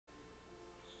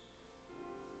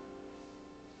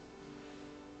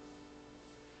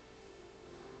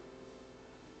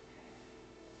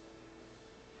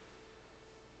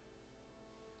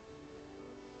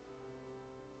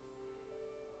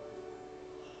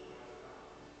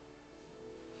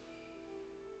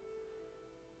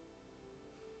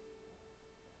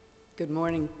Good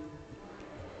morning.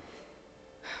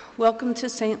 Welcome to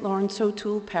St. Lawrence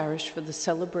O'Toole Parish for the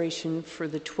celebration for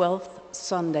the 12th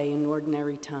Sunday in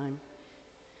Ordinary Time.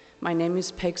 My name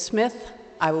is Peg Smith.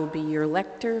 I will be your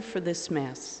lector for this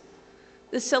Mass.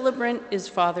 The celebrant is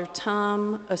Father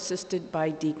Tom, assisted by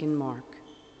Deacon Mark.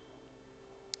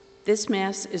 This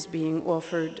Mass is being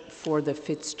offered for the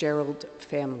Fitzgerald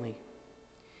family.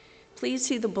 Please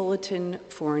see the bulletin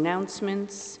for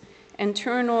announcements and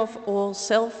turn off all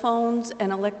cell phones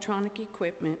and electronic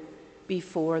equipment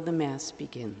before the Mass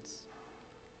begins.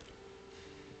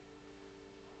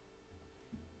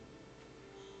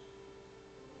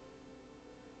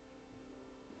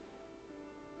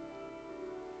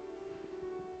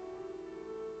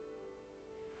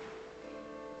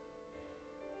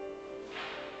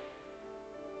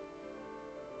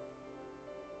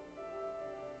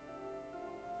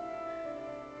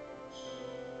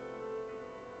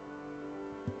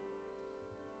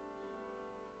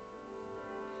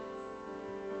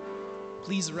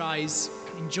 Please rise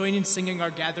and join in singing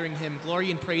our gathering hymn,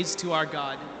 Glory and Praise to Our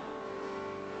God.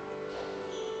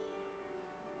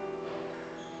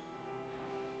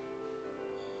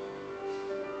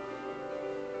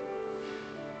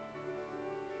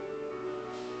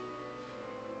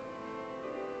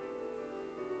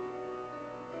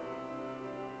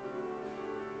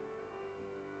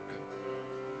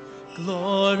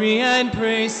 Glory and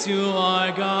praise to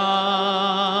our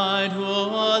God, who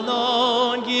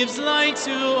alone gives light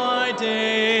to our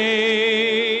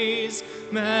days.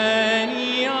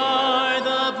 Many are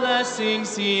the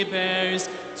blessings he bears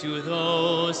to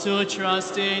those who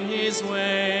trust in his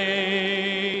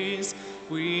ways.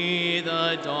 We,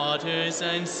 the daughters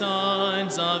and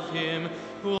sons of him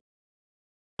who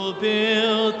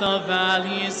built the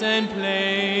valleys and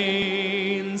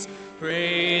plains,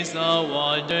 praise the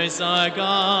wonders our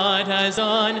God has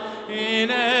done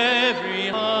in every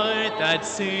heart that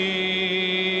sings.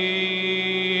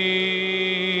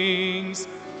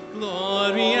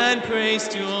 Glory and praise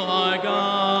to our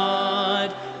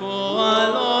God, who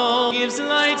alone gives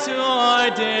light to our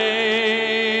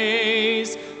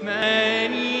days.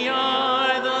 Many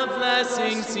are the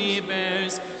blessings he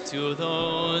bears to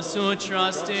those who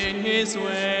trust in his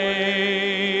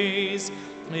ways.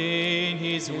 In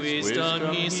his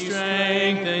wisdom he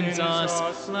strengthens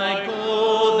us like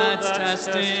gold that's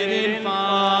tested in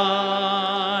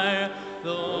fire.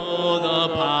 Though the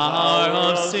power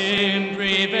of sin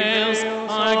prevails,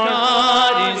 our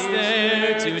God is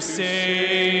there to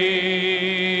save.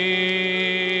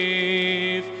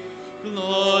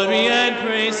 Glory and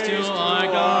praise to our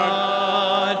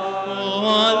God, who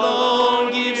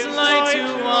alone gives light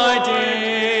to our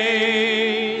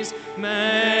days.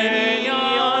 Many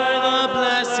are the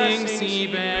blessings he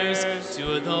bears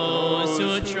to those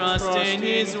who trust in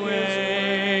his ways.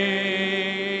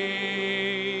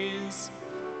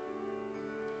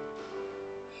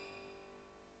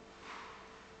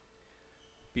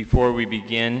 Before we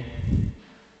begin,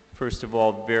 first of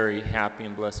all, very happy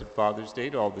and blessed Father's Day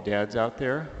to all the dads out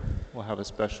there. We'll have a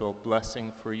special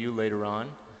blessing for you later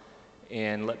on.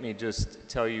 And let me just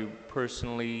tell you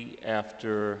personally,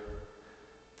 after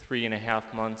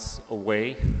 3.5 months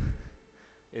away,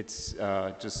 it's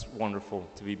just wonderful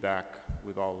to be back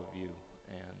with all of you.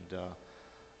 And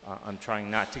I'm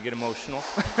trying not to get emotional.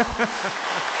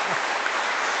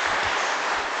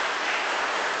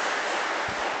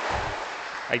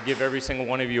 I'd give every single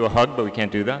one of you a hug, but we can't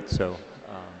do that. So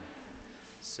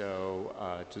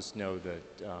just know that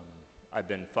I've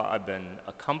been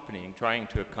trying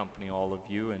to accompany all of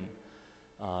you, and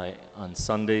on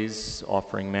Sundays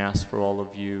offering Mass for all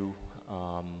of you.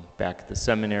 Back at the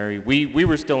seminary, we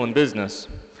were still in business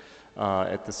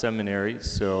at the seminary.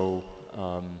 So,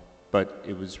 but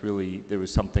it was really, there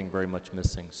was something very much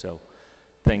missing. So,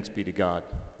 thanks be to God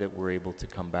that we're able to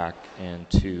come back and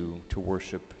to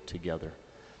worship together.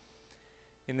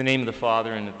 In the name of the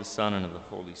Father, and of the Son, and of the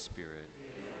Holy Spirit.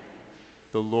 Amen.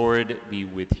 The Lord be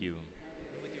with you.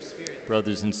 And with your spirit.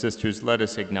 Brothers and sisters, let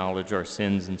us acknowledge our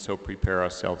sins and so prepare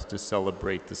ourselves to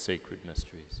celebrate the sacred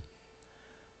mysteries.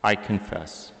 I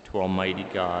confess to Almighty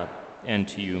God and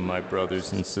to you, my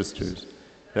brothers and sisters,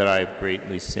 that I have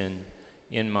greatly sinned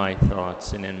in my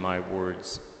thoughts and in my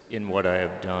words, in what I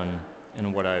have done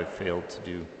and what I have failed to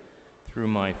do, through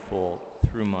my fault,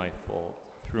 through my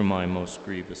most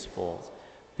grievous fault.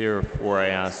 Therefore I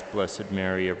ask Blessed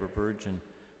Mary, ever Virgin,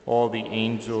 all the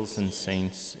angels and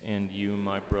saints, and you,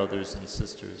 my brothers and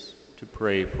sisters, to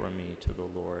pray for me to the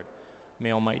Lord.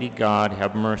 May Almighty God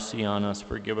have mercy on us,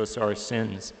 forgive us our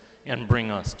sins, and bring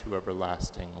us to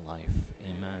everlasting life.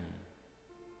 Amen.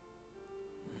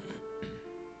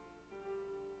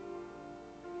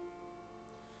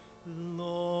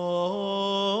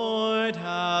 Lord,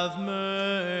 have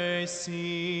mercy.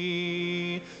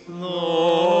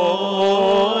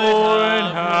 Lord,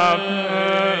 have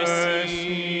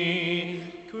mercy.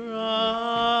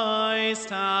 Christ,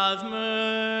 have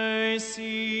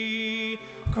mercy.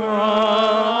 Christ,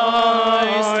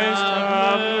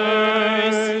 have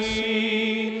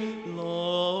mercy.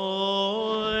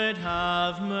 Lord,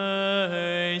 have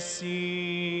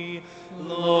mercy.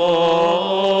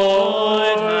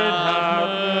 Lord, have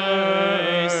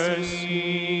mercy.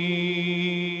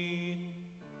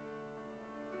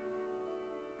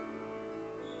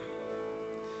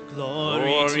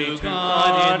 Glory to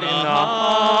God in the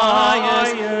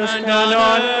highest, and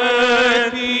on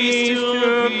earth peace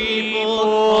to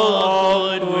people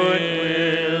of good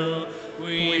will.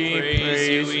 We praise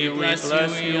you, we bless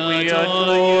you, we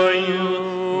adore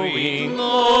you, we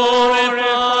glorify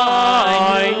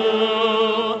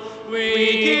you.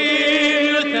 We give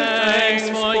you thanks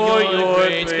for your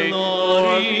great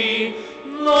glory,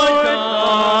 Lord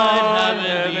God,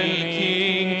 heavenly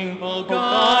King, O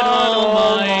God,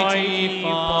 Almighty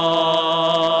Father.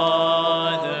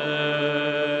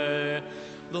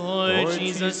 Lord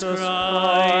Jesus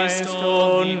Christ,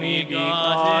 only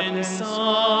begotten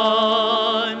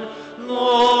Son,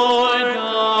 Lord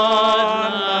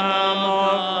God, Lamb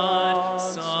of God,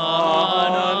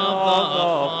 Son of the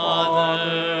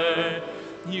Father,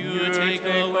 you take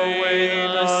away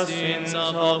the sins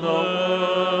of the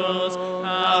world,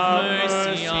 have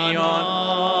mercy on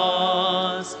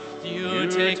us. You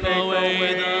take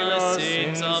away the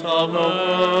sins of the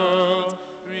world,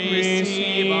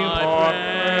 receive our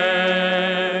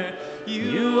prayer.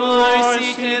 You are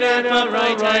seated at the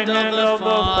right hand of the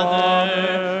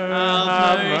Father,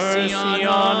 have mercy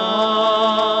on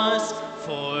us.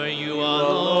 For you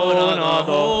alone are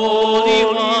the Holy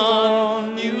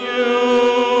One, you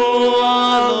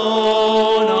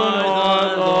alone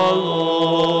are the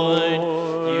Lord,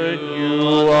 you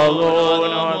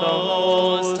alone are the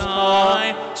Most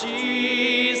High,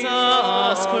 Jesus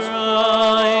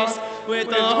Christ, with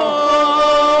the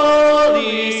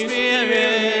Holy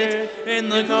Spirit, in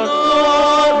the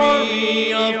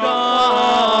glory of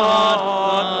God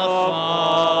the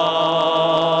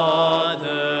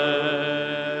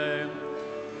Father.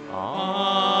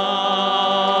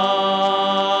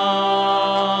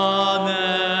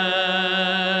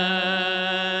 Amen.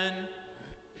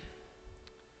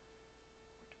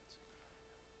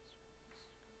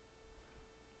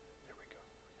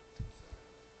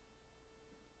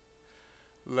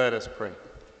 Let us pray.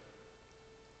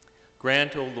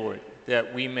 Grant, O Lord,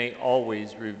 that we may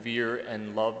always revere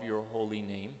and love your holy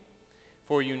name,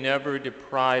 for you never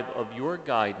deprive of your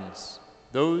guidance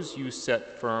those you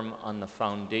set firm on the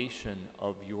foundation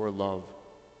of your love.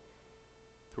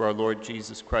 Through our Lord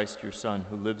Jesus Christ, your Son,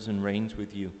 who lives and reigns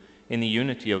with you in the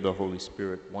unity of the Holy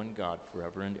Spirit, one God,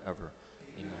 forever and ever.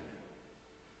 Amen.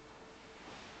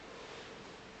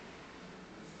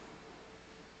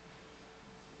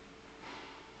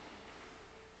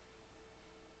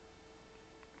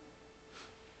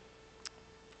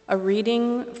 A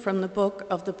reading from the book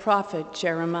of the prophet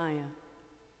Jeremiah.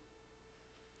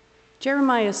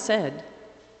 Jeremiah said,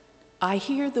 I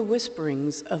hear the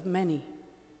whisperings of many.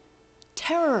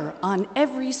 Terror on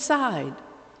every side.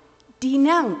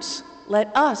 Denounce,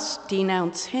 let us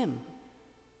denounce him.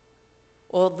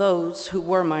 All those who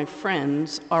were my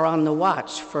friends are on the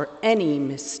watch for any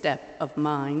misstep of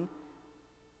mine.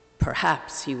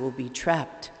 Perhaps he will be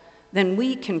trapped. Then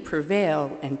we can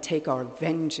prevail and take our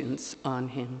vengeance on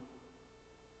him.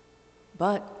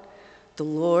 But the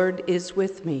Lord is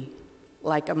with me,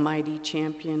 like a mighty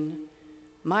champion.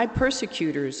 My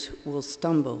persecutors will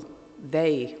stumble,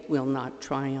 they will not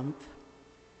triumph.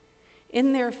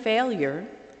 In their failure,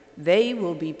 they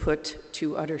will be put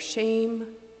to utter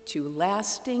shame, to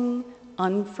lasting,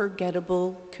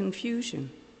 unforgettable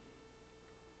confusion.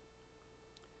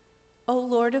 O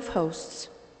Lord of hosts,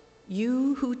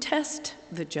 you who test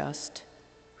the just,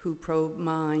 who probe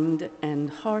mind and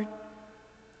heart,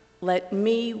 let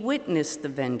me witness the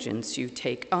vengeance you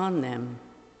take on them,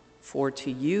 for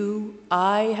to you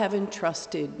I have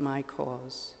entrusted my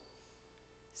cause.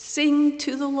 Sing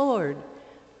to the Lord,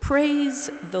 praise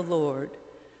the Lord,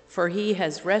 for he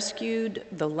has rescued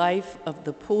the life of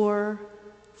the poor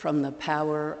from the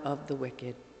power of the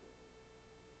wicked.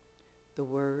 The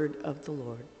word of the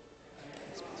Lord.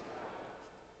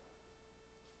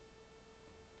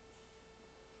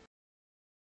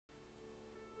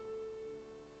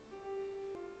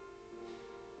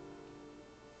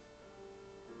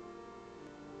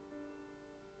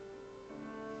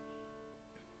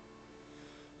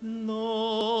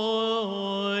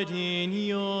 Lord, in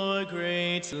your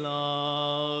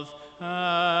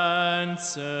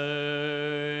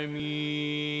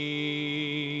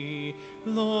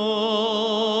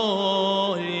Lord,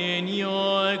 in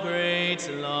your great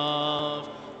love,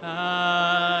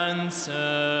 answer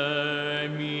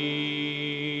me.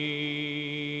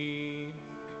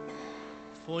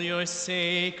 For your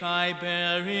sake I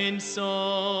bear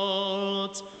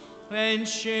insult, and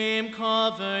shame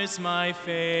covers my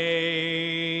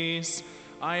face.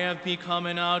 I have become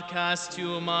an outcast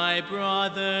to my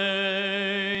brothers,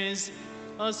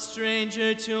 a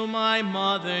stranger to my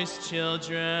mother's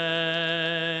children.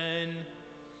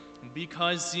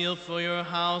 Because zeal for your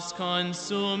house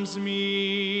consumes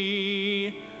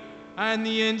me, and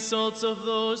the insults of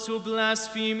those who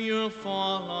blaspheme you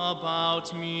fall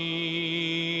about me.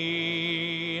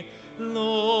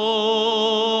 Lord,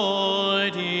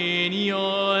 in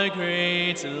your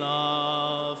great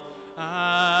love,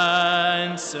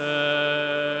 answer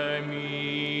me.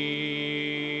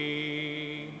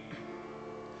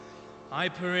 I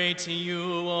pray to you,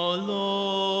 O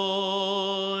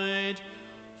Lord,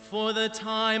 for the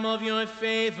time of your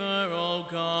favor, O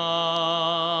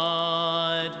God.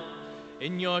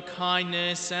 In your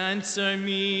kindness answer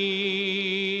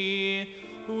me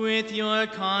with your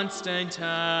constant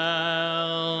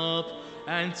help.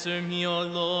 Answer me, O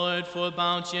Lord, for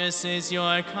bounteous is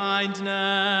your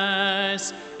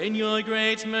kindness. In your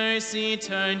great mercy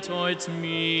turn towards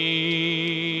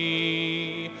me.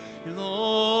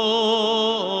 Lord,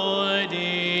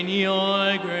 in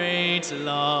your great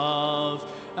love,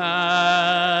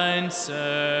 answer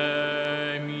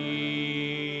me.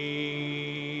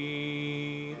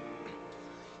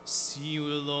 See you,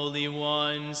 lowly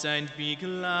ones, and be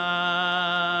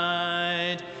glad.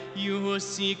 You who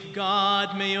seek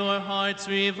God, may your hearts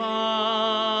revive.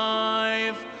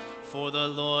 For the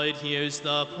Lord hears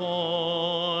the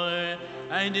poor,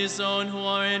 and his own who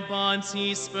are in bonds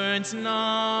he spurns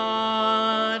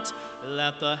not.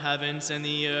 Let the heavens and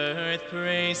the earth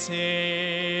praise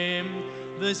him,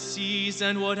 the seas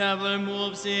and whatever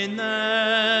moves in them.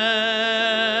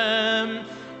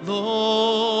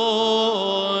 Lord,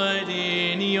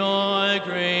 in your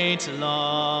great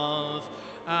love,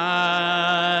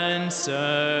 answer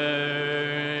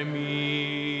me.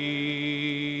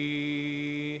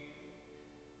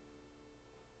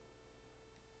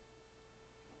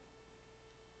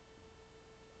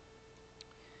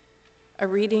 A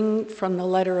reading from the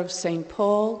letter of St.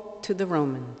 Paul to the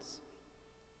Romans.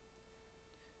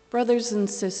 Brothers and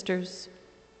sisters,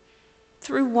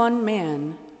 through one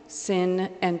man sin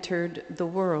entered the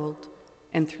world,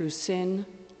 and through sin,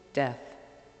 death.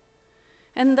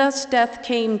 And thus death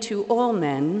came to all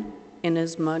men,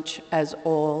 inasmuch as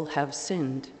all have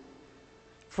sinned.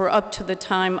 For up to the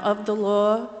time of the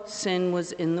law, sin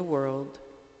was in the world,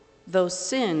 though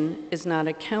sin is not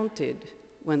accounted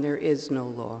when there is no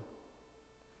law.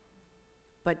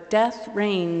 But death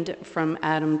reigned from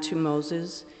Adam to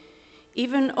Moses,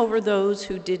 even over those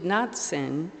who did not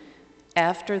sin,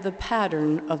 after the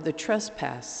pattern of the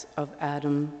trespass of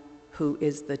Adam, who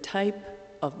is the type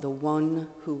of the one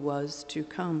who was to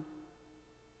come.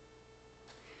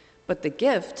 But the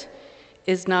gift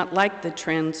is not like the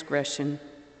transgression.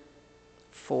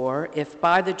 For if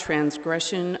by the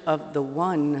transgression of the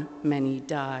one many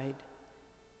died,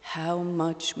 how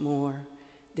much more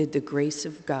did the grace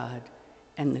of God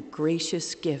and the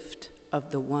gracious gift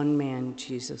of the one man,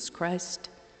 Jesus Christ,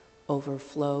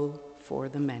 overflow for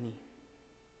the many.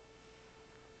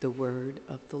 The word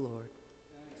of the Lord.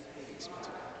 Thanks be to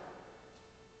God.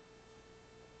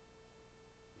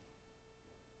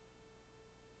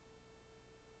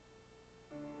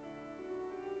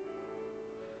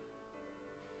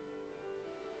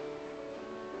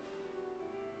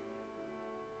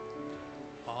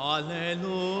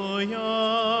 Alleluia,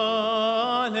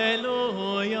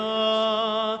 alleluia,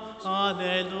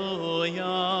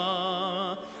 alleluia,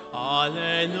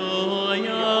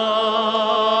 alleluia,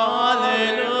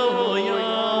 alleluia,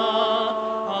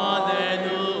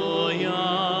 alleluia.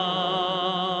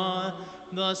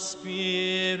 The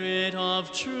Spirit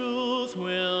of truth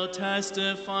will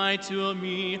testify to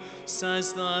me,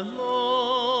 says the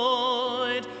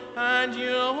Lord, and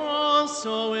you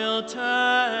also will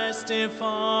testify.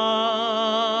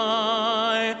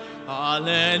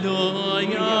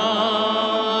 Alleluia,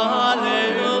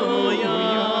 alleluia,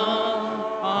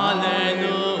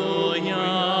 alleluia.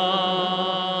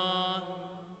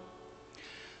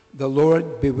 The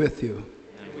Lord be with you.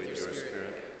 And with your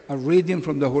spirit. A reading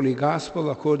from the Holy Gospel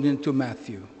according to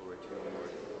Matthew.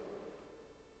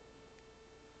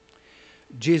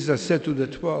 Jesus said to the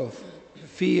 12,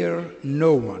 "Fear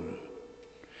no one.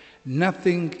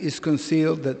 Nothing is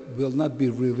concealed that will not be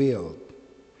revealed,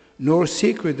 nor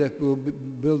secret that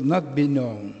will not be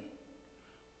known.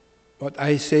 What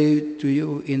I say to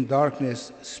you in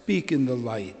darkness, speak in the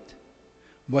light.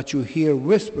 What you hear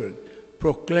whispered,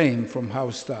 proclaim from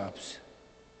housetops.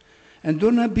 And do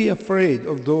not be afraid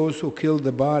of those who kill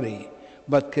the body,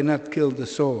 but cannot kill the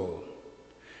soul.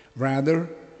 Rather,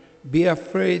 be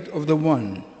afraid of the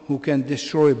one who can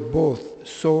destroy both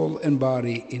soul and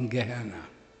body in Gehenna.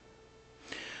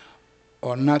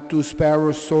 Are not 2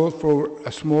 sparrows sold for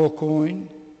a small coin?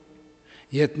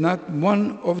 Yet not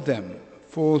one of them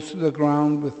falls to the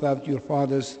ground without your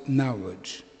Father's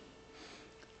knowledge.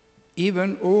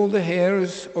 Even all the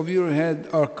hairs of your head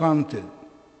are counted.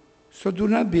 So do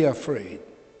not be afraid.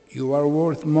 You are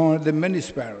worth more than many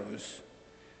sparrows.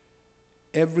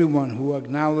 Everyone who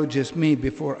acknowledges me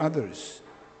before others,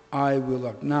 I will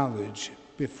acknowledge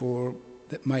before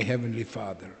my heavenly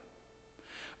Father.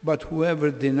 But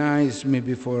whoever denies me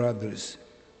before others,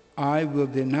 I will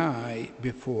deny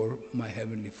before my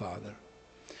heavenly Father.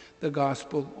 The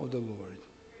Gospel of the Lord.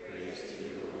 Praise to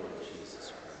you, Lord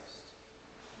Jesus Christ.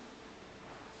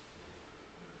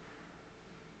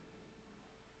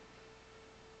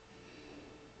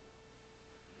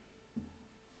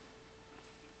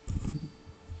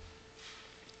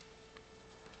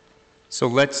 So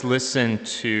let's listen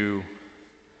to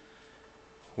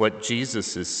what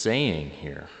Jesus is saying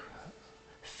here.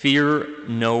 Fear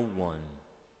no one.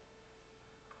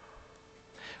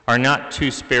 Are not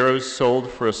 2 sparrows sold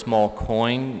for a small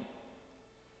coin?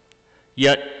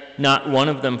 Yet not one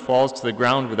of them falls to the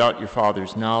ground without your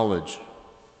Father's knowledge.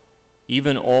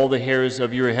 Even all the hairs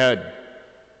of your head,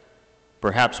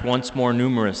 perhaps once more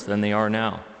numerous than they are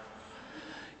now.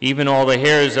 Even all the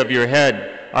hairs of your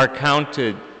head are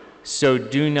counted, so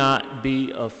do not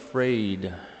be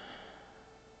afraid.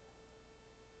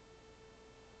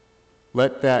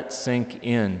 Let that sink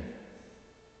in.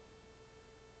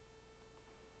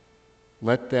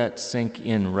 Let that sink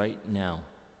in right now,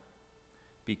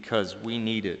 because we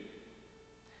need it.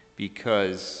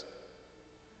 Because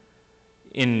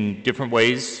in different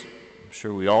ways, I'm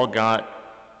sure we all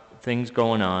got things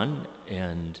going on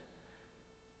and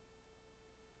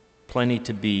plenty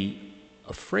to be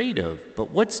afraid of. But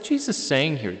what's Jesus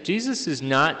saying here? Jesus is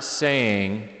not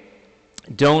saying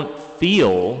don't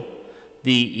feel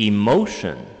the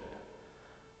emotion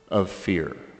of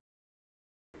fear.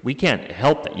 We can't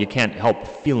help it. You can't help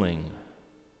feeling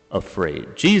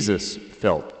afraid. Jesus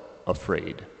felt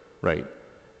afraid, right?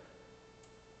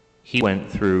 He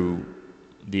went through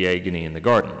the agony in the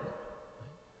garden.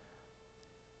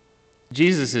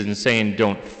 Jesus isn't saying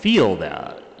don't feel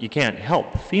that. You can't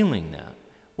help feeling that.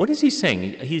 What is he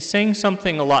saying? He's saying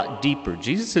something a lot deeper.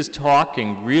 Jesus is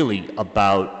talking really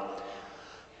about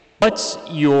what's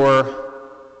your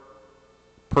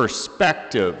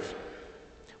perspective.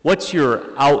 What's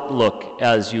your outlook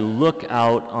as you look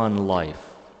out on life?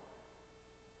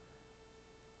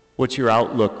 What's your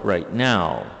outlook right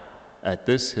now at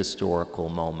this historical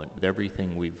moment with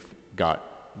everything we've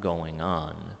got going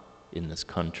on in this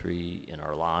country, in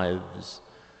our lives?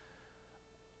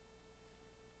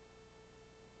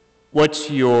 What's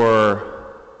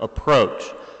your approach?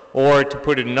 Or to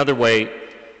put it another way,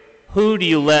 who do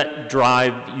you let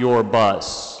drive your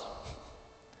bus?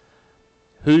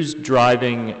 Who's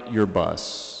driving your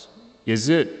bus? Is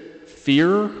it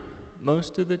fear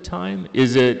most of the time?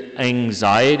 Is it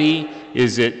anxiety?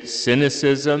 Is it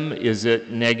cynicism? Is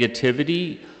it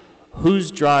negativity?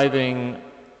 Who's driving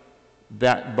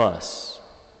that bus?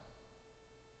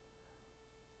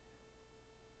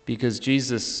 Because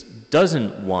Jesus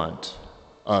doesn't want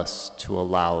us to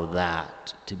allow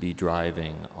that to be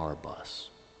driving our bus.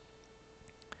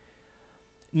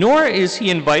 Nor is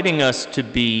he inviting us to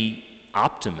be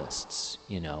optimists,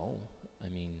 I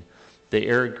mean,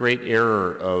 the great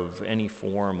error of any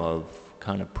form of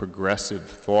kind of progressive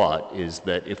thought is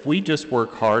that if we just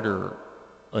work harder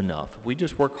enough,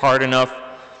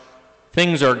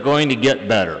 things are going to get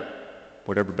better,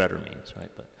 whatever better means,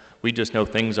 right? But we just know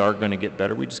things are going to get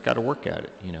better. We just got to work at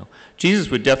it, Jesus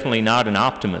was definitely not an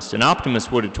optimist. An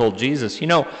optimist would have told Jesus,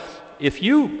 if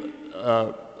you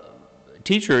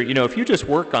teacher, if you just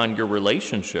work on your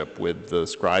relationship with the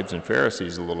scribes and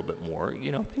Pharisees a little bit more,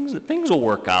 things will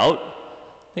work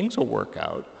out. Things will work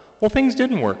out. Well, things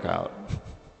didn't work out.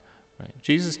 Right?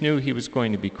 Jesus knew he was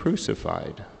going to be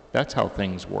crucified. That's how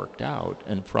things worked out.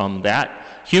 And from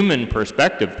that human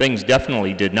perspective, things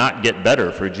definitely did not get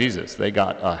better for Jesus. They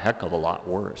got a heck of a lot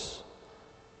worse.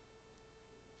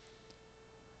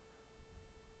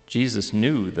 Jesus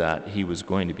knew that he was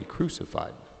going to be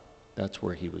crucified. That's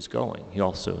where he was going. He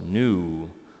also knew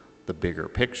the bigger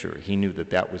picture. He knew that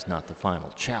that was not the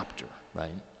final chapter,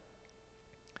 right?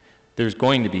 there's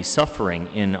going to be suffering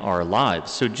in our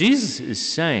lives. So Jesus is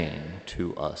saying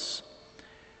to us,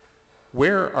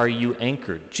 where are you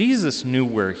anchored? Jesus knew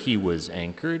where he was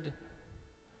anchored.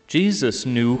 Jesus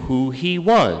knew who he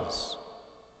was.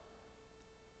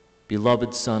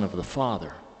 Beloved Son of the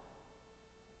Father.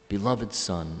 Beloved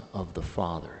Son of the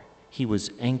Father. He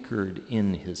was anchored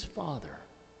in his Father.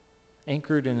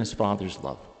 Anchored in his Father's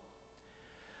love.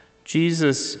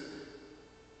 Jesus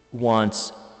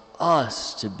wants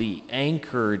us to be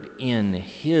anchored in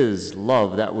his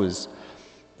love. That was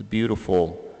the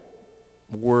beautiful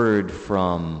word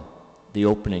from the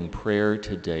opening prayer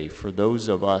today for those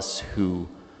of us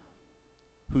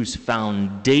whose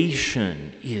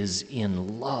foundation is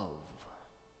in love.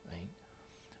 Right?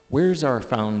 Where's our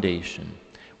foundation?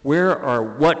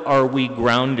 What are we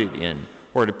grounded in?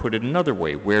 Or to put it another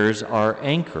way, where's our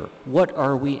anchor? What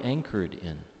are we anchored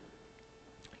in?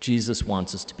 Jesus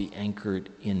wants us to be anchored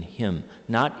in him,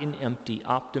 not in empty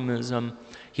optimism.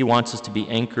 He wants us to be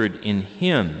anchored in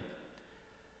him.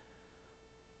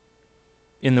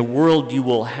 In the world you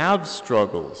will have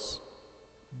struggles,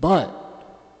 but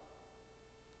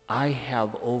I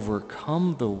have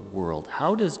overcome the world.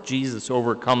 How does Jesus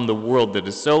overcome the world that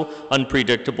is so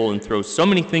unpredictable and throws so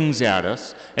many things at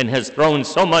us and has thrown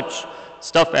so much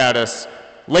stuff at us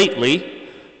lately?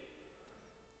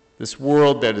 This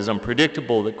world that is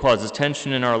unpredictable, that causes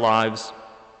tension in our lives,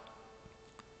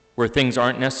 where things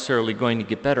aren't necessarily going to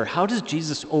get better. How does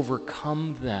Jesus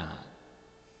overcome that?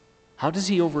 How does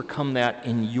he overcome that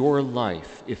in your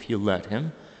life if you let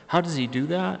him? How does he do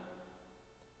that?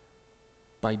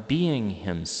 By being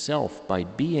himself, by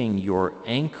being your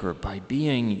anchor, by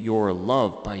being your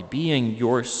love, by being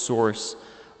your source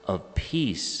of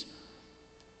peace.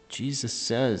 Jesus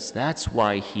says, that's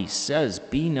why he says,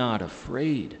 be not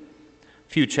afraid.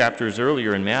 A few chapters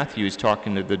earlier in Matthew, he's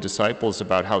talking to the disciples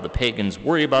about how the pagans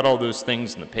worry about all those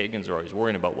things, and the pagans are always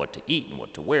worrying about what to eat and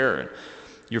what to wear. And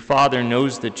your Father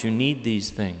knows that you need these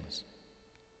things.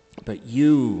 But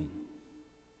you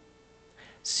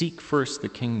seek first the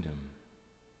kingdom,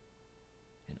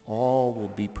 and all will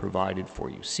be provided for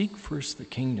you. Seek first the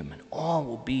kingdom, and all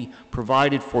will be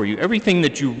provided for you. Everything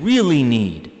that you really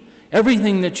need,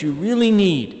 everything that you really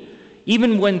need,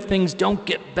 even when things don't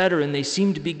get better and they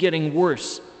seem to be getting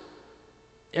worse,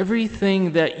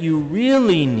 everything that you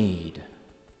really need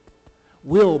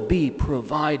will be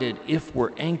provided if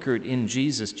we're anchored in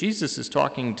Jesus. Jesus is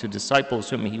talking to disciples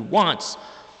whom he wants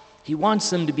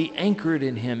them to be anchored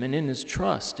in him and in his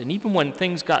trust. And even when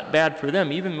things got bad for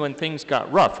them, even when things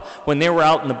got rough, when they were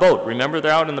out in the boat, remember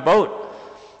they're out in the boat,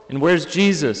 and where's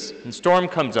Jesus? And storm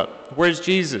comes up. Where's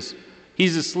Jesus?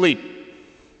 He's asleep.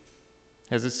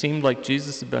 Has it seemed like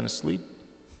Jesus has been asleep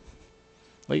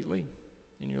lately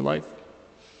in your life?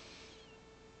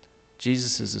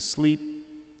 Jesus is asleep.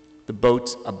 The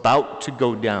boat's about to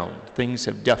go down. Things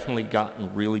have definitely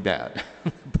gotten really bad.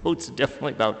 The boat's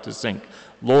definitely about to sink.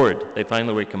 Lord, they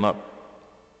finally wake him up.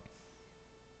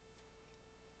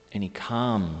 And he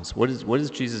calms. What does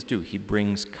Jesus do? He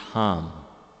brings calm.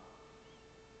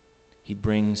 He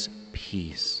brings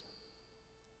peace.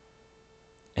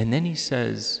 And then he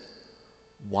says,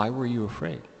 why were you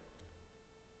afraid?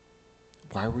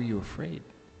 Why were you afraid?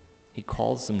 He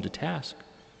calls them to task,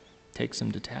 takes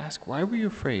them to task. Why were you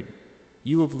afraid?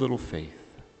 You of little faith.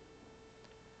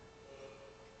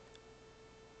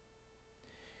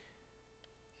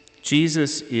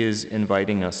 Jesus is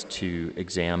inviting us to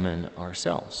examine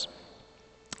ourselves.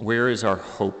 Where is our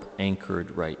hope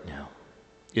anchored right now?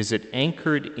 Is it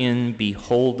anchored in,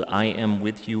 behold, I am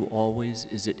with you always?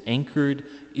 Is it anchored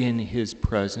in his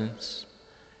presence?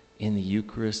 In the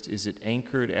Eucharist? Is it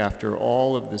anchored after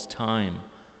all of this time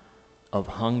of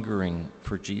hungering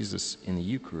for Jesus in the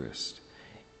Eucharist?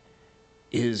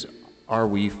 Are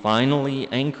we finally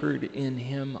anchored in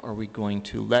him? Are we going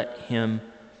to let him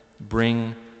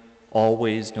bring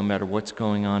always, no matter what's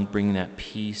going on, bring that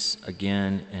peace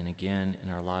again and again in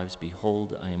our lives?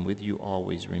 Behold, I am with you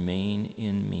always. Remain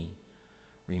in me.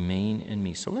 Remain in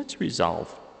me. So let's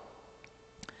resolve.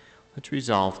 Let's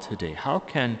resolve today. How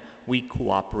can we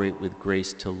cooperate with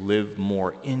grace to live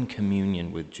more in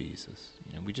communion with Jesus?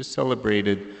 We just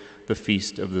celebrated the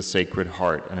Feast of the Sacred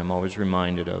Heart, and I'm always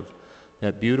reminded of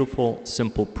that beautiful,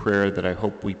 simple prayer that I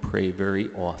hope we pray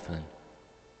very often.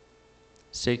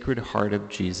 Sacred Heart of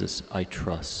Jesus, I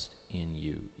trust in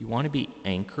you. You want to be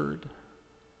anchored?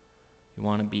 You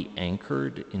want to be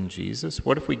anchored in Jesus?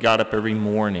 What if we got up every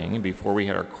morning and before we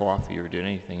had our coffee or did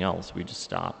anything else, we just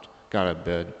stopped, got out of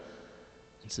bed,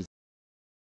 and said,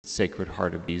 Sacred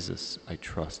Heart of Jesus, I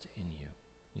trust in you.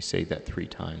 You say that 3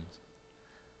 times.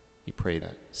 You pray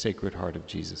that. Sacred Heart of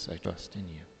Jesus, I trust in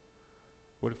you.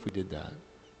 What if we did that?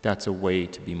 That's a way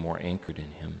to be more anchored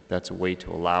in him. That's a way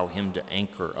to allow him to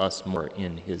anchor us more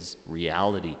in his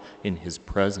reality, in his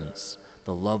presence.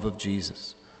 The love of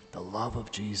Jesus. The love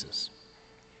of Jesus.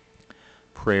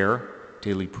 Prayer,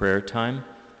 daily prayer time,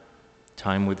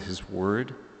 time with his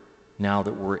word. Now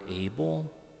that we're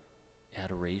able,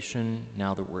 adoration,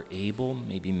 now that we're able,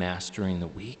 maybe mastering the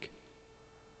week,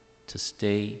 to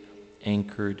stay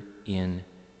anchored in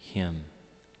him.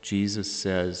 Jesus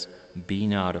says, be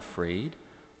not afraid.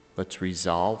 Let's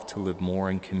resolve to live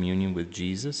more in communion with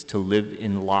Jesus, to live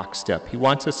in lockstep. He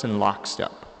wants us in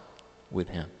lockstep with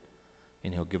him,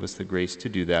 and he'll give us the grace to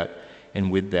do that.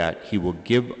 And with that, he will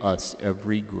give us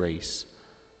every grace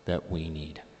that we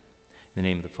need. In the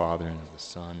name of the Father, and of the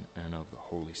Son, and of the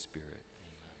Holy Spirit.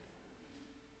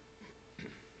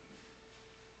 Amen.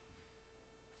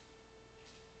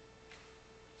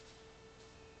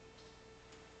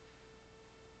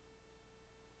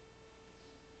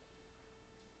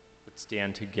 Let's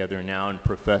stand together now and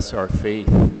profess our faith.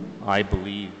 I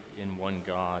believe in one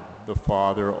God, the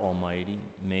Father Almighty,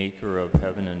 maker of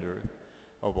heaven and earth,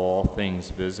 of all things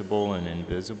visible and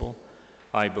invisible.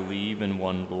 I believe in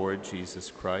one Lord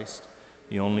Jesus Christ,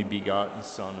 the only begotten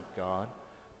Son of God,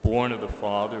 born of the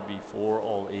Father before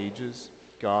all ages,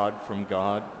 God from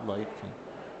God, light from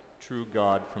true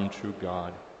God from true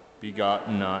God,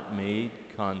 begotten, not made,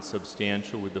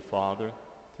 consubstantial with the Father.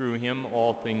 Through him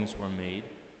all things were made.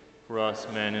 For us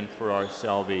men and for our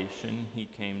salvation he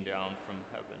came down from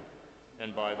heaven,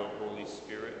 and by the Holy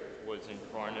Spirit was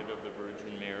incarnate of the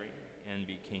Virgin Mary and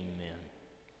became man.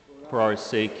 For our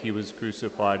sake he was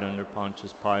crucified under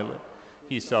Pontius Pilate.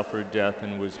 He suffered death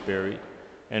and was buried,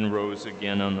 and rose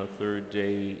again on the third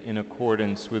day in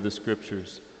accordance with the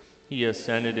Scriptures. He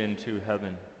ascended into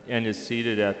heaven and is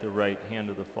seated at the right hand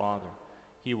of the Father.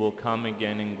 He will come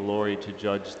again in glory to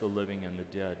judge the living and the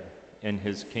dead, and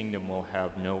his kingdom will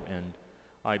have no end.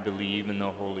 I believe in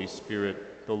the Holy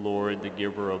Spirit, the Lord, the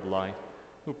giver of life,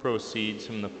 who proceeds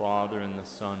from the Father and the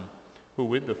Son, who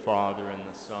with the Father and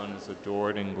the Son is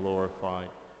adored and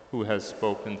glorified, who has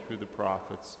spoken through the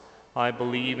prophets. I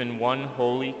believe in one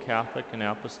holy, Catholic, and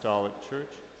Apostolic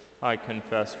Church. I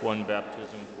confess one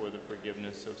baptism for the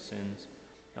forgiveness of sins.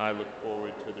 I look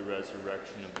forward to the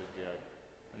resurrection of the dead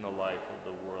and the life of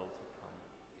the world to come.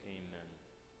 Amen.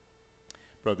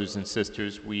 Brothers and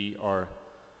sisters, we are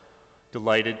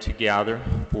delighted to gather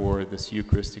for this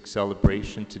Eucharistic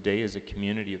celebration today as a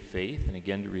community of faith, and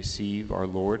again to receive our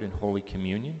Lord in Holy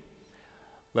Communion.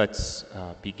 Let's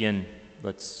begin.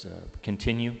 Let's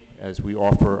continue as we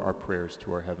offer our prayers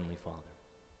to our Heavenly Father.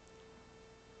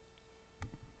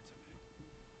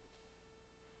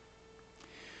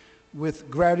 With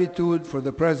gratitude for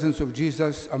the presence of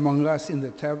Jesus among us in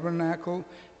the tabernacle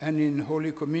and in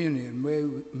Holy Communion,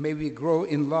 may we grow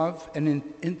in love and in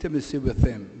intimacy with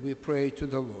him. We pray to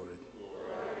the Lord.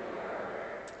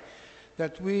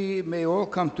 That we may all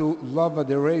come to love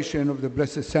adoration of the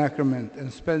Blessed Sacrament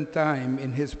and spend time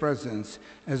in his presence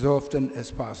as often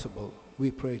as possible.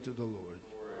 We pray to the Lord.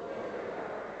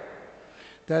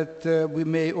 That we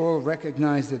may all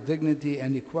recognize the dignity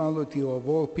and equality of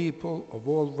all people, of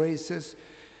all races,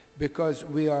 because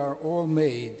we are all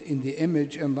made in the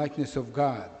image and likeness of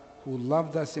God, who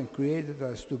loved us and created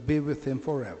us to be with him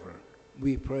forever.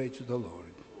 We pray to the Lord.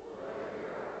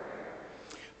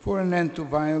 For an end to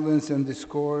violence and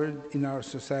discord in our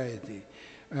society,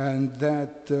 and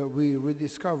that we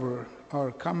rediscover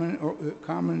our common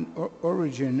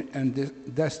origin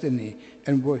and destiny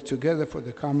and work together for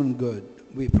the common good.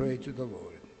 We pray to the Lord.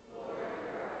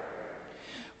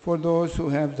 For those who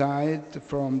have died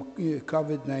from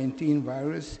COVID-19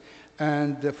 virus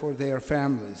and for their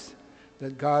families,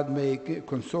 that God may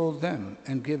console them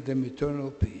and give them eternal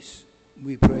peace.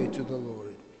 We pray to the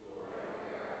Lord.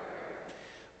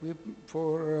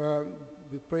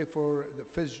 We pray for the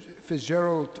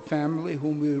Fitzgerald family,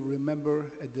 whom we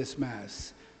remember at this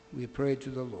Mass. We pray to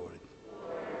the Lord.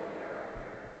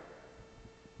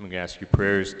 I'm going to ask you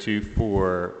prayers too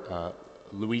for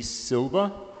Luis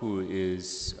Silva, who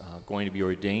is going to be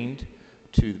ordained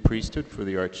to the priesthood for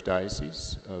the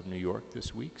Archdiocese of New York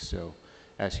this week. So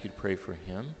ask you to pray for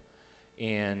him.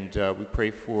 And we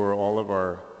pray for all of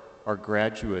our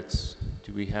graduates.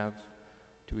 Do we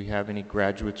have any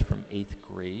graduates from 8th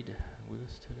grade with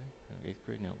us today? 8th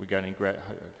grade? No. We got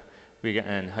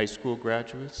any high school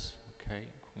graduates? Okay.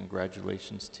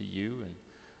 Congratulations to you, and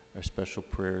our special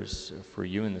prayers for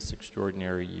you in this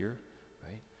extraordinary year,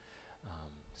 right?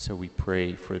 So we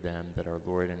pray for them, that our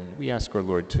Lord, and we ask our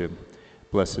Lord to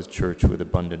bless his church with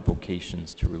abundant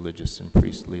vocations to religious and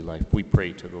priestly life. We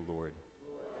pray to the Lord.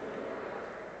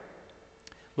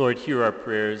 Lord, hear our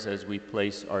prayers as we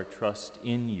place our trust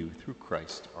in you through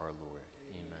Christ our Lord.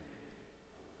 Amen.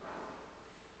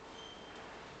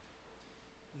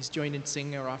 Please join in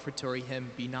singing our offertory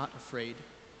hymn, Be Not Afraid.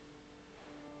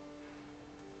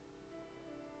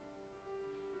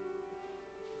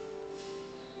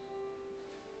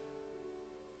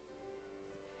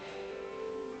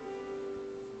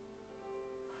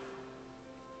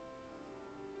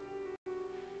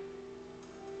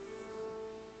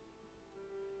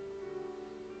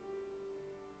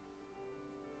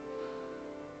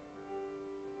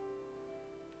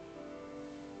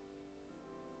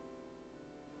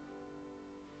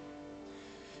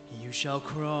 You shall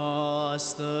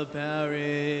cross the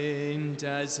barren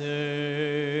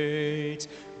desert,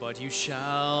 but you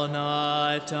shall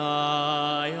not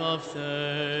die of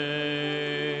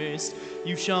thirst.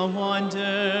 You shall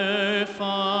wander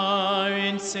far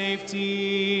in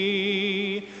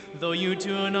safety, though you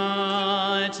do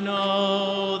not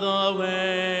know the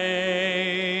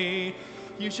way.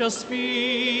 You shall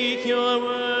speak your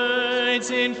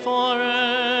words in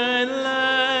foreign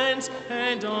lands,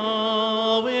 and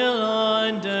all will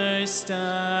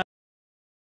understand.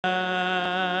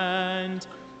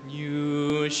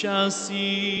 You shall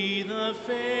see the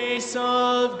face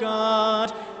of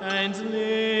God and live.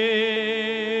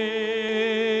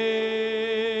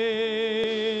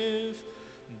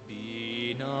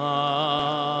 Be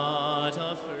not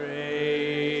afraid.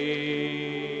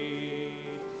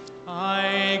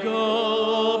 I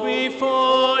go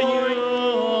before you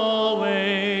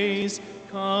always.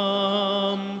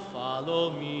 Come,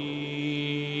 follow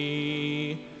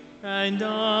me, and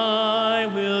I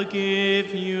will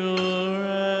give you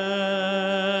rest.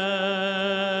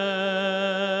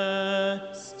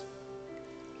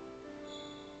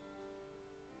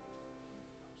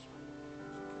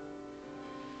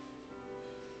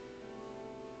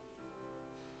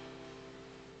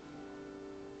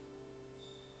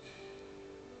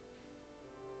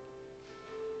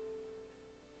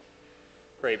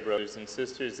 Pray, brothers and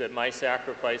sisters, that my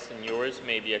sacrifice and yours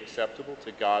may be acceptable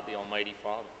to God the Almighty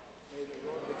Father. May the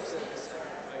Lord accept the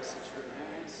sacrifice at your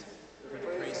hands for the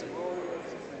praise and glory of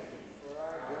his name, for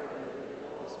our good and the good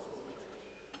of his holy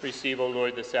church. Receive, O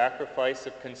Lord, the sacrifice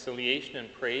of conciliation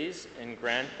and praise, and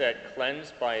grant that,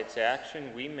 cleansed by its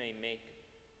action, we may make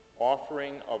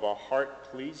offering of a heart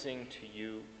pleasing to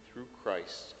you through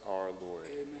Christ our Lord.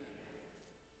 Amen.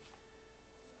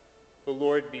 The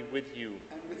Lord be with you.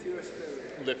 And with your spirit,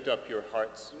 Lift up your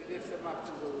hearts. we lift them up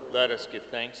to the Lord. Let us give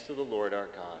thanks to the Lord our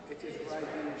God. It is right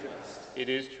and just. It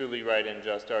is truly right and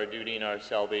just, our duty and our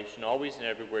salvation, always and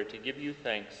everywhere, to give you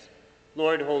thanks,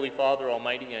 Lord, Holy Father,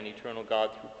 Almighty and eternal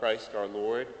God, through Christ our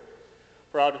Lord.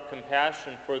 For out of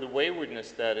compassion for the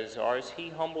waywardness that is ours, he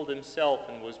humbled himself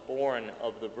and was born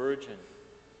of the Virgin.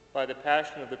 By the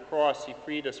passion of the cross, he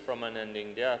freed us from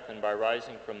unending death, and by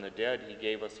rising from the dead, he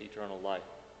gave us eternal life.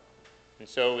 And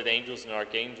so, with angels and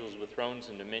archangels, with thrones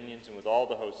and dominions, and with all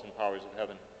the hosts and powers of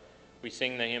heaven, we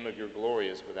sing the hymn of your glory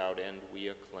as without end we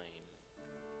acclaim.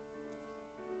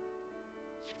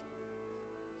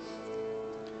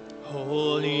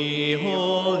 Holy,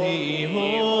 holy,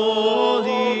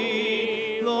 holy,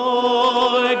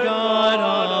 Lord God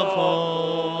of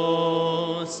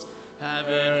hosts,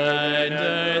 heaven and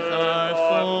earth are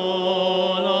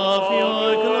full of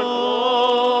your glory.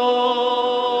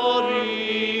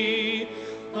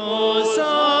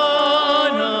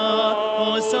 Hosanna,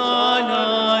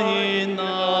 Hosanna in the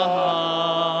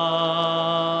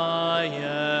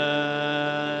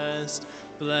highest.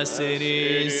 Blessed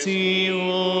is he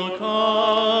who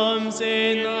comes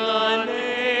in the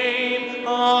name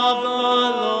of the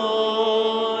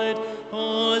Lord.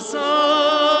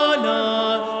 Hosanna,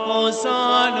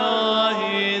 Hosanna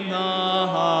in the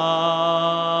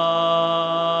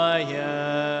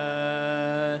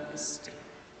highest.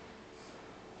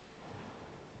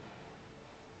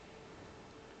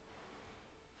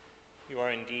 You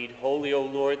are indeed holy, O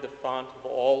Lord, the fount of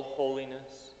all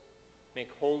holiness.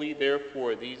 Make holy,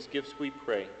 therefore, these gifts, we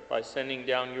pray, by sending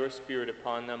down your Spirit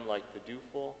upon them like the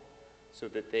dewfall, so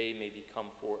that they may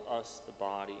become for us the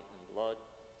body and blood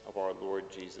of our Lord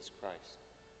Jesus Christ.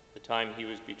 The time he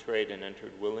was betrayed and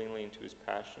entered willingly into his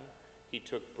passion, he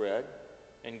took bread,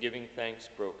 and giving thanks,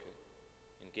 broke it,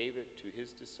 and gave it to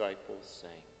his disciples,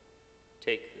 saying,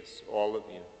 "Take this, all of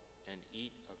you, and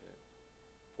eat of it,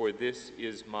 for this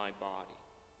is my body,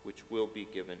 which will be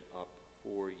given up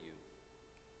for you."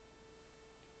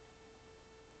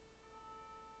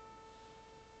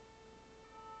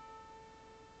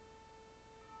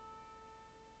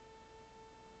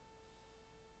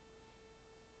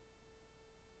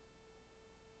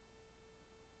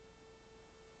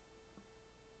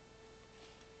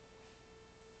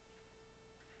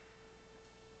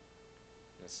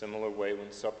 similar way,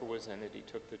 when supper was ended, he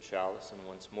took the chalice, and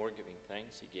once more giving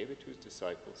thanks, he gave it to his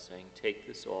disciples, saying, "Take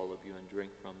this, all of you, and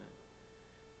drink from it.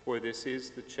 For this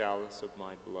is the chalice of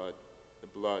my blood, the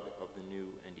blood of the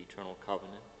new and eternal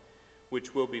covenant,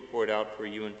 which will be poured out for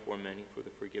you and for many for the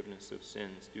forgiveness of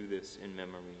sins. Do this in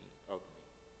memory of me."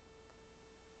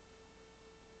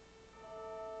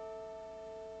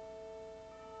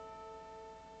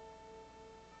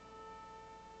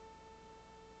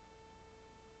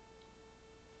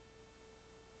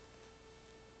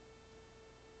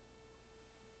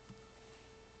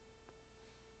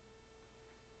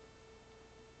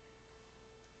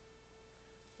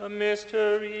 A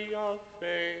mystery of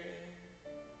faith.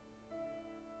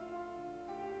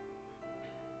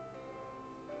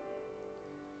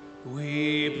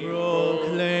 We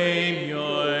proclaim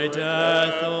your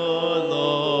death, O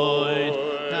Lord,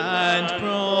 and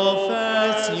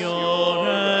profess your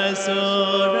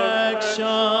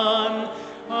resurrection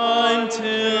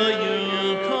until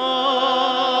you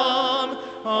come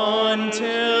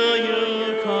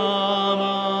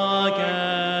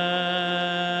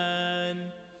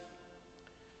again.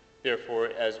 Therefore,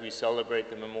 as we celebrate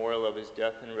the memorial of his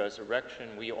death and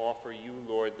resurrection, we offer you,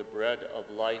 Lord, the bread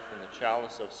of life and the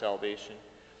chalice of salvation,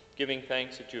 giving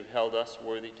thanks that you have held us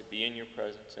worthy to be in your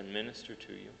presence and minister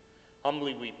to you.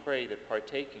 Humbly we pray that,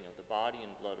 partaking of the body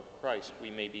and blood of Christ,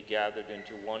 we may be gathered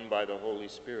into one by the Holy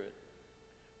Spirit.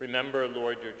 Remember,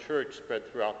 Lord, your church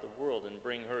spread throughout the world, and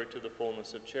bring her to the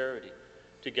fullness of charity,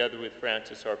 together with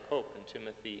Francis our Pope and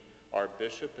Timothy our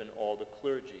Bishop and all the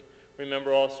clergy.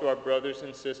 Remember also our brothers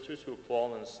and sisters who have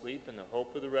fallen asleep in the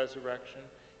hope of the resurrection,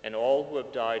 and all who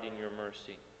have died in your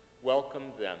mercy.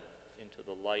 Welcome them into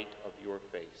the light of your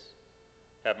face.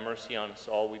 Have mercy on us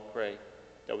all, we pray,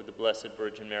 that with the Blessed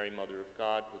Virgin Mary, Mother of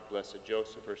God, with blessed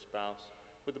Joseph, her spouse,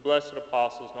 with the blessed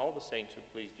apostles and all the saints who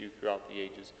pleased you throughout the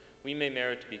ages, we may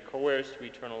merit to be co-heirs to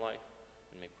eternal life,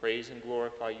 and may praise and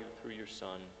glorify you through your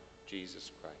Son,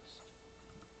 Jesus Christ.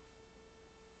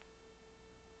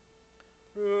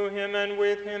 Through him and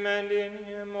with him and in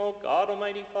him, O God,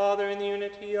 Almighty Father, in the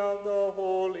unity of the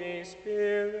Holy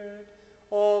Spirit,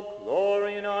 all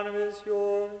glory and honor is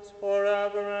yours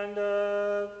forever and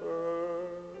ever.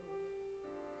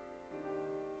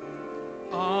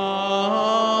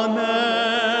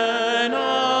 Amen,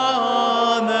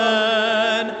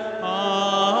 amen,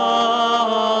 amen,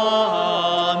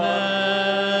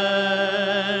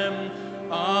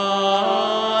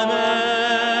 amen,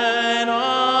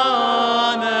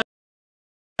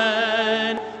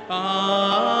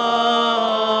 amen,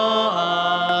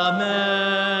 amen.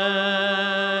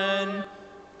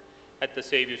 At the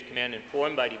Savior's command,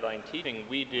 informed by divine teaching,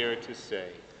 we dare to say,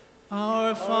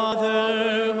 Our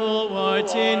Father, who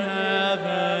art in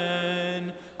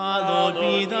heaven, hallowed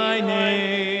be thy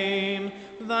name.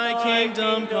 Thy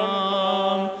kingdom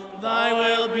come, thy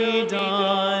will be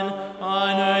done,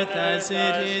 on earth as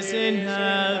it is in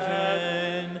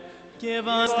heaven. Give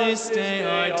us this day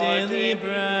our daily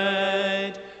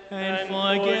bread, and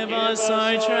forgive us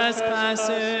our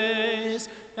trespasses,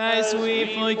 as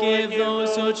we forgive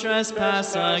those who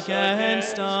trespass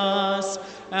against us.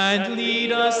 And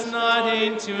lead us not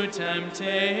into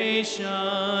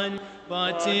temptation,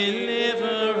 but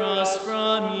deliver us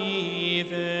from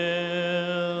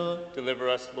evil. Deliver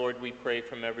us, Lord, we pray,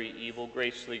 from every evil.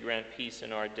 Graciously grant peace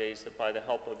in our days, that by the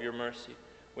help of your mercy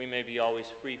we may be always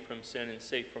free from sin and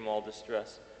safe from all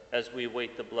distress, as we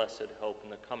await the blessed hope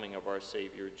and the coming of our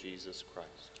Savior, Jesus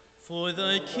Christ. For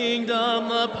the kingdom,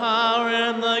 the power,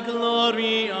 and the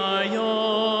glory are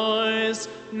yours,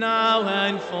 now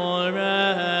and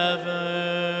forever.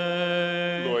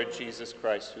 Lord Jesus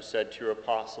Christ, who said to your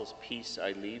apostles, "Peace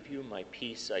I leave you, my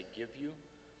peace I give you,"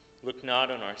 look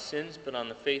not on our sins, but on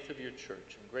the faith of your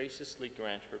church, and graciously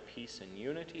grant her peace and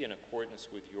unity in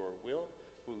accordance with your will,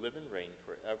 who live and reign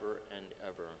forever and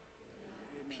ever.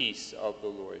 Amen. Peace of the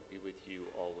Lord be with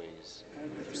you always.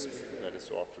 Let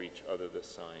us offer each other the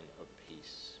sign of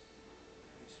peace.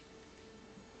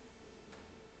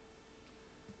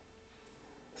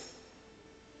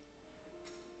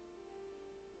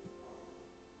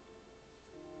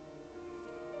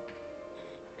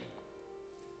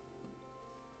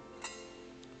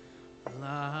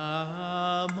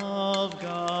 Lamb of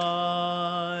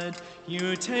God,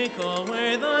 you take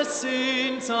away the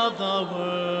sins of the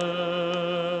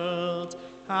world.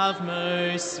 Have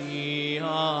mercy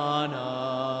on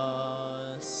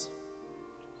us.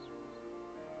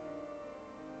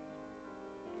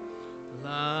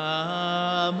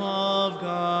 Lamb of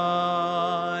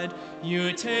God,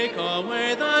 you take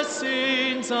away the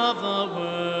sins of the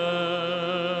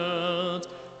world.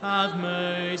 Have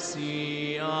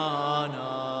mercy on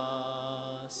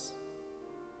us.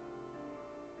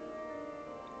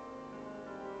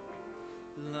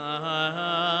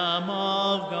 Lamb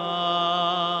of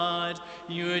God,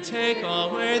 you take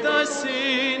away the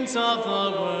sins of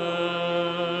the world.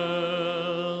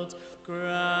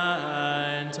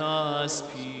 Grant us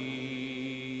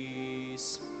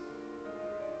peace.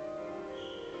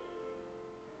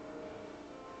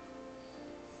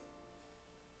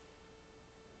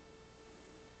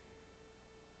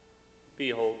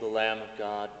 Behold the Lamb of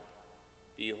God.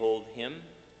 Behold him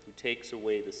who takes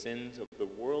away the sins of the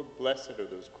world. Blessed are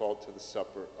those called to the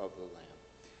supper of the Lamb.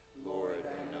 Lord,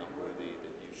 I am not worthy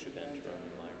that you should enter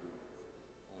under my roof.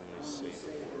 Only say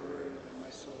the word, and my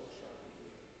soul shall be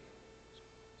healed.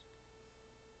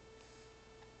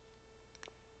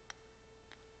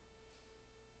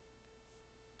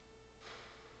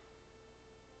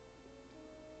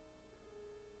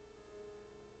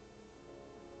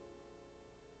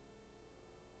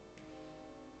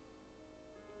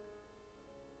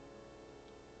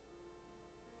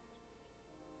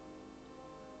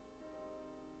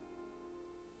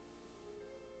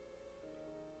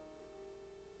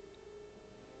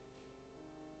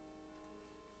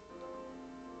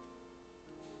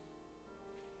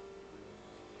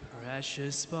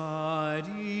 Precious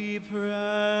body,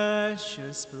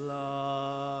 precious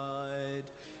blood,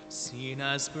 seen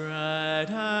as bread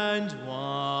and wine.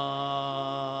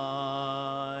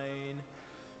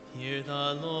 Here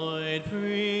the Lord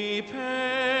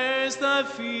prepares the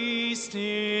feast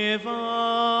divine.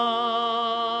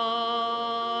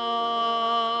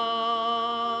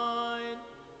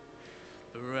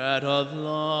 Bread of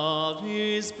love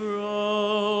is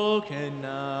broken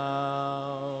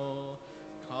now,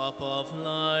 cup of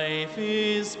life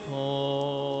is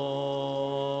poured.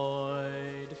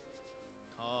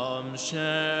 Come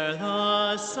share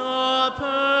the supper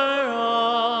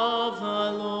of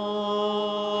the Lord.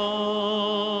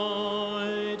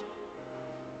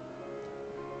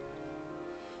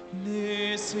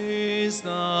 This is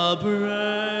the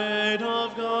bread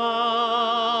of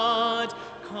God,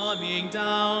 coming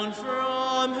down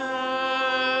from heaven,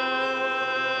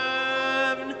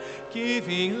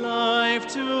 giving life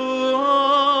to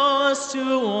us,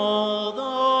 to all the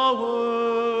world.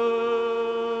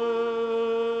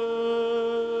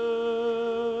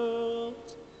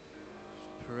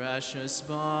 Precious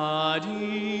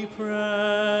body,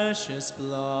 precious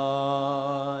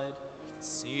blood,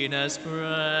 seen as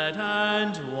bread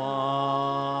and wine.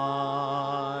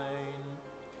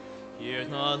 Here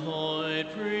the Lord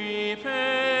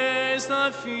prepares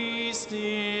the feast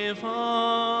divine.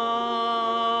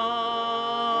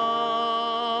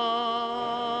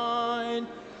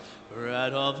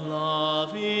 Bread of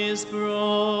love is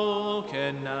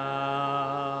broken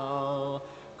now,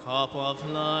 cup of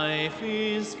life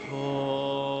is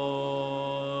poured.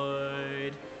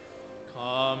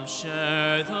 Come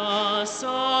share the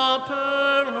supper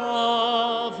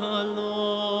of the Lord.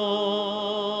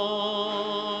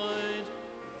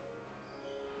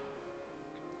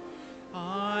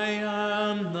 I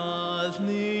am the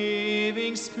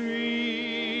living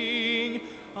spring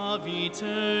of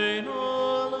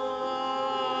eternal life.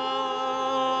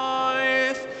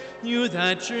 You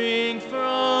that drink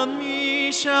from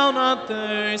me shall not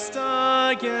thirst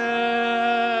again.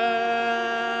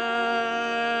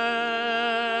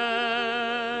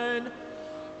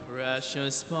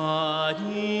 Precious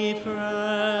body,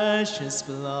 precious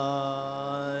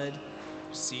blood,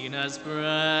 seen as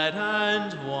bread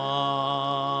and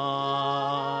wine.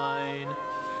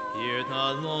 Here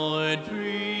the Lord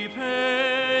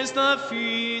prepares the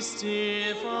feast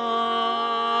divine.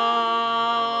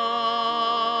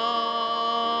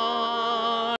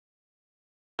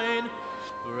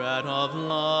 Bread of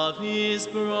love is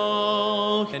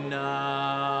broken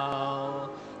now,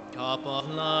 cup of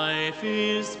life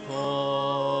is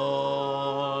poured.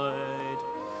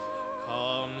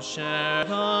 Come share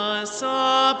the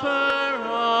supper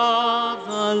of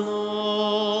the Lord.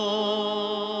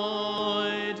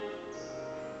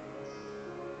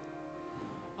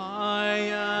 I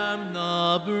am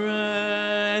the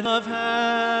bread of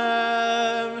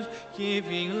heaven,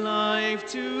 giving life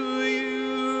to you.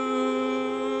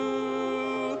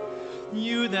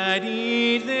 You that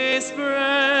eat this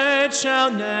bread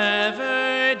shall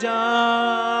never die.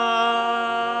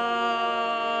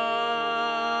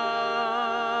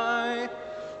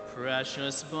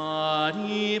 Precious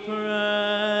body,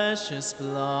 precious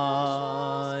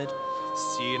blood,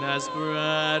 seen as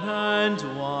bread and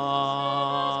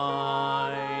wine.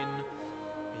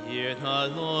 Here the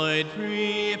Lord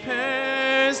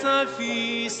prepares the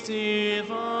feast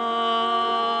divine.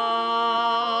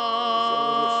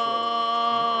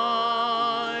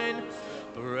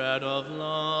 Bread of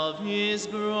love is is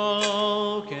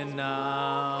broken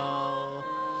now,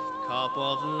 cup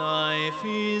of life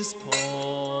is poured.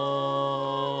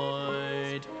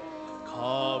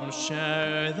 Come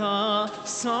share the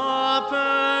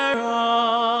supper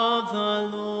of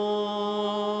the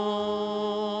Lord.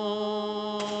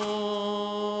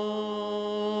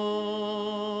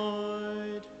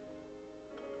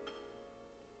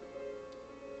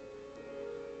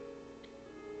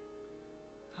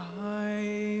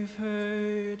 I've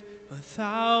heard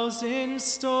 1,000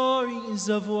 stories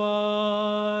of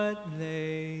what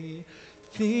they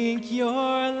think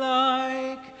you're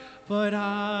like, but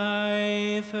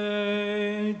I've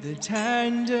heard the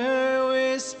tender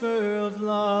whisper of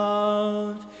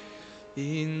love.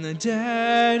 In the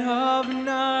dead of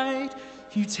night,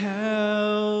 you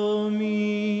tell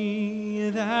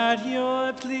me that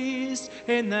you're pleased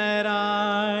and that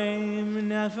I'm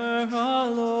never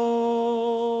alone.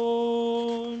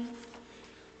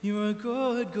 You're a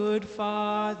good, good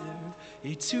Father.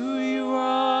 It's who you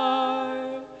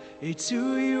are. It's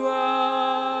who you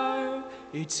are.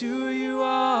 It's who you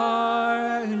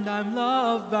are. And I'm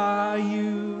loved by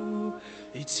you.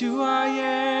 It's who I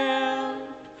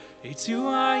am. It's who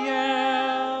I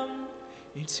am.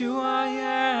 It's who I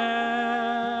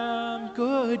am.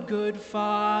 Good, good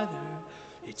Father.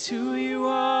 It's who you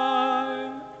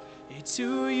are. It's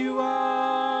who you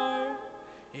are.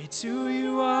 It's who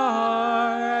you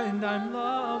are, and I'm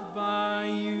loved by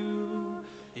you.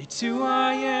 It's who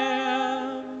I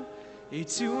am.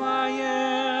 It's who I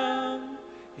am.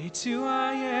 It's who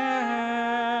I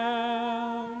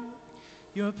am.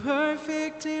 You're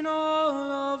perfect in all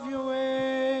of your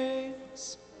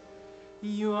ways.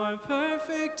 You are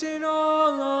perfect in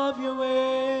all of your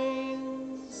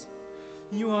ways.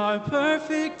 You are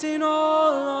perfect in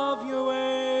all of your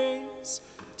ways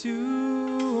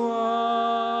to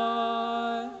us.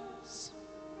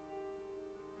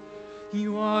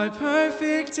 You are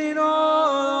perfect in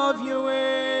all of your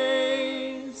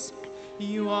ways.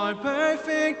 You are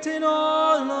perfect in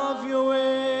all of your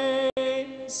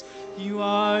ways. You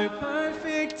are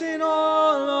perfect in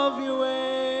all of your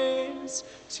ways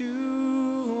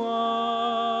to us.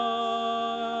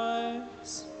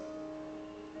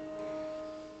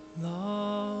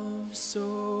 Love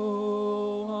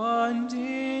so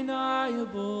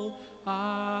undeniable,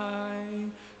 I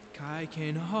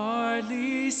can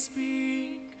hardly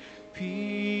speak.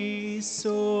 Peace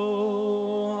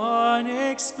so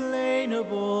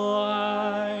unexplainable,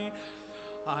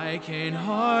 I can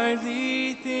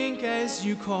hardly think as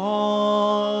you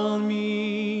call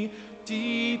me.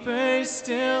 Deeper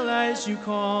still as you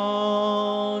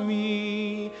call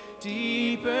me.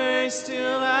 Deeper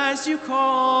still as you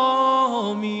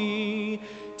call me.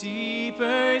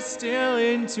 Deeper still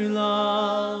into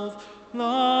love.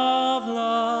 Love,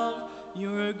 love,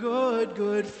 you're a good,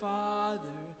 good Father.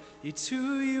 It's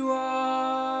who you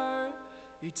are.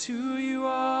 It's who you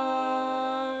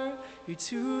are. It's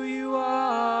who you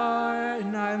are,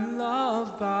 and I'm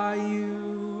loved by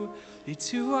you. It's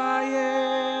who I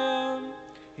am.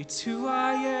 It's who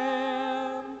I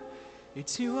am.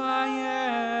 It's who I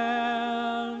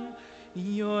am.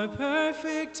 You're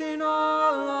perfect in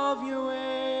all of your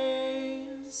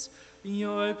ways.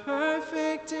 You're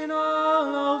perfect in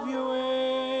all of your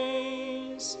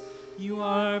ways. You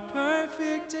are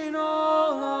perfect in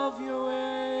all of your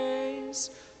ways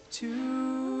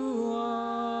to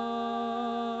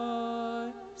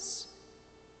us.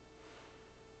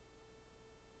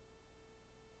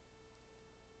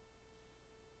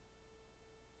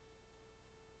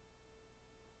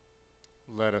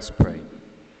 Let us pray.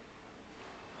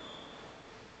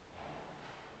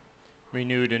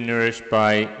 Renewed and nourished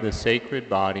by the sacred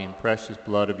body and precious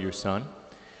blood of your Son,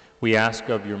 we ask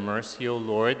of your mercy, O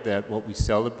Lord, that what we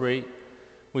celebrate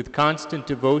with constant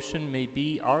devotion may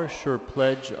be our sure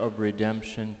pledge of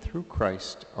redemption through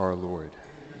Christ our Lord.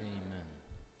 Amen.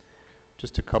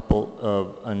 Just a couple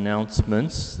of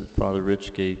announcements that Father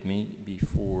Rich gave me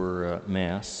before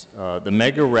Mass. The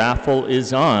mega raffle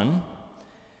is on,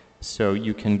 so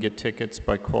you can get tickets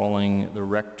by calling the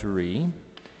rectory.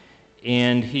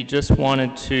 And he just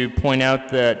wanted to point out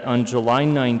that on July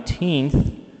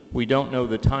 19th, we don't know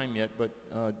the time yet, but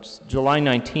July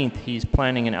 19th, he's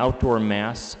planning an outdoor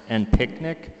Mass and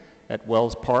picnic at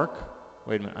Wells Park.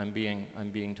 Wait a minute, I'm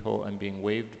being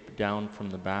waved down from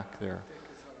the back there.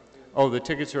 Oh, the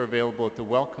tickets are available at the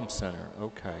Welcome Center.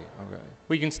 Okay, all right.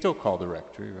 Well, you can still call the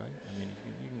rectory, right? I mean,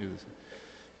 you can do this.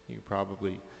 You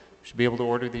probably should be able to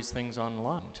order these things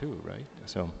online too, right?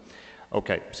 So,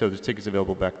 okay, so there's tickets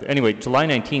available back there. Anyway, July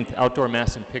 19th, outdoor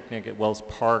Mass and picnic at Wells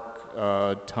Park,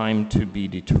 time to be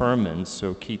determined,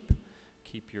 so keep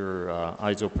keep your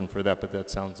eyes open for that, but that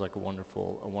sounds like a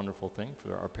wonderful thing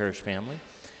for our parish family.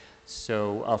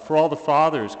 So for all the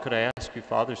fathers, could I ask you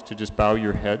fathers to just bow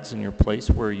your heads in your place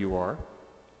where you are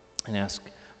and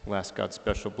we'll ask God's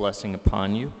special blessing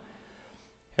upon you.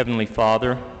 Heavenly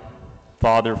Father,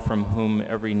 Father from whom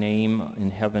every name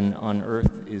in heaven on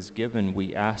earth is given,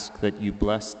 we ask that you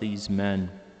bless these men.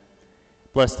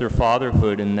 Bless their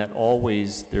fatherhood, and that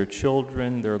always their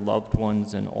children, their loved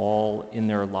ones, and all in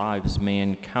their lives may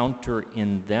encounter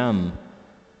in them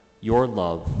your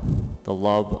love, the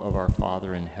love of our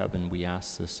Father in heaven. We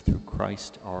ask this through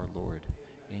Christ our Lord.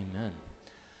 Amen.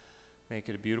 Make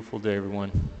it a beautiful day,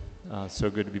 everyone. So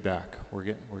good to be back. We're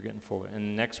getting fuller.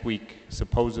 And next week,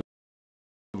 supposedly,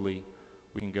 we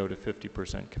can go to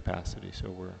 50% capacity, so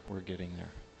we're getting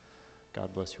there.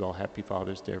 God bless you all. Happy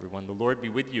Father's Day, everyone. The Lord be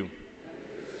with you.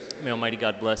 May Almighty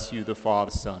God bless you, the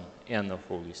Father, the Son, and the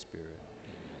Holy Spirit.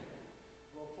 Amen.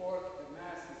 Go forth, the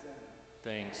Mass is ended.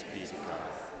 Thanks be to God.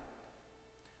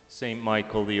 Saint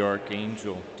Michael the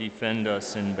Archangel, defend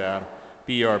us in battle.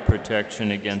 Be our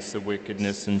protection against the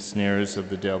wickedness and snares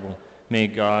of the devil. May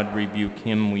God rebuke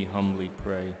him, we humbly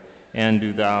pray. And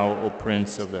do thou, O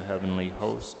Prince of the heavenly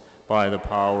host, by the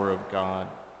power of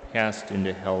God, cast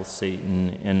into hell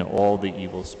Satan and all the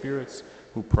evil spirits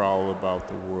who prowl about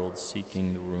the world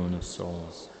seeking the ruin of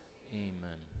souls.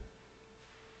 Amen.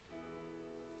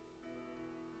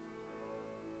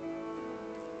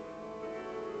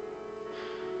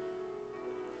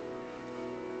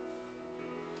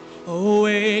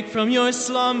 Awake from your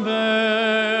slumber,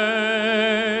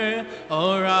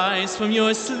 arise from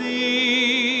your sleep.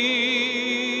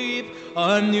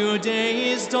 A new day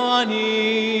is dawning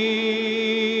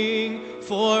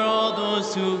for all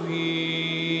those who weep.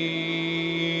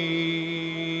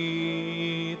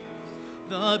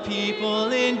 The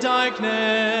people in darkness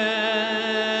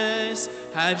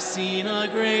have seen a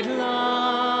great light.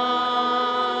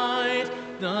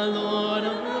 The Lord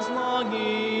of whose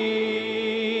longing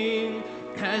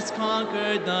has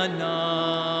conquered the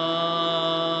night.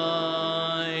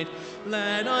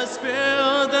 Let us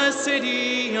build the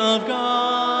city of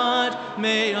God.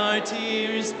 May our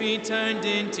tears be turned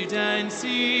into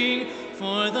dancing.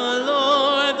 For the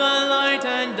Lord, the light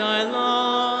and our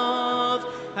love,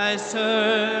 has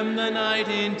turned the night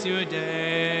into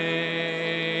day.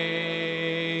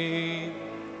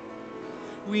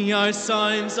 We are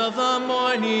sons of the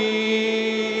morning.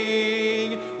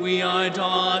 We are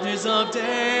daughters of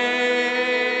day.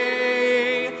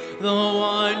 The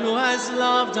one who has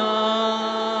loved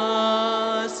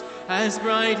us has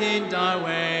brightened our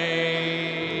way.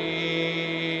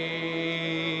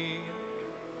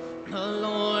 The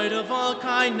Lord of all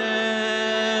kindness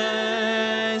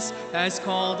has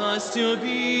called us to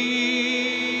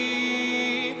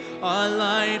be a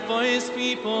light for his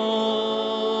people,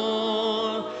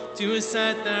 to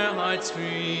set their hearts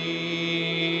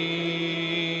free.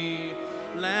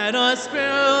 Let us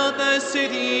build the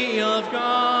city of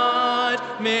God.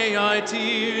 May our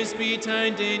tears be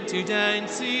turned into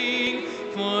dancing.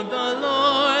 For the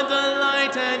Lord, the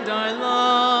light and our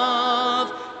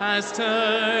love, has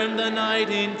turned the night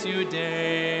into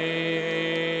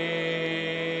day.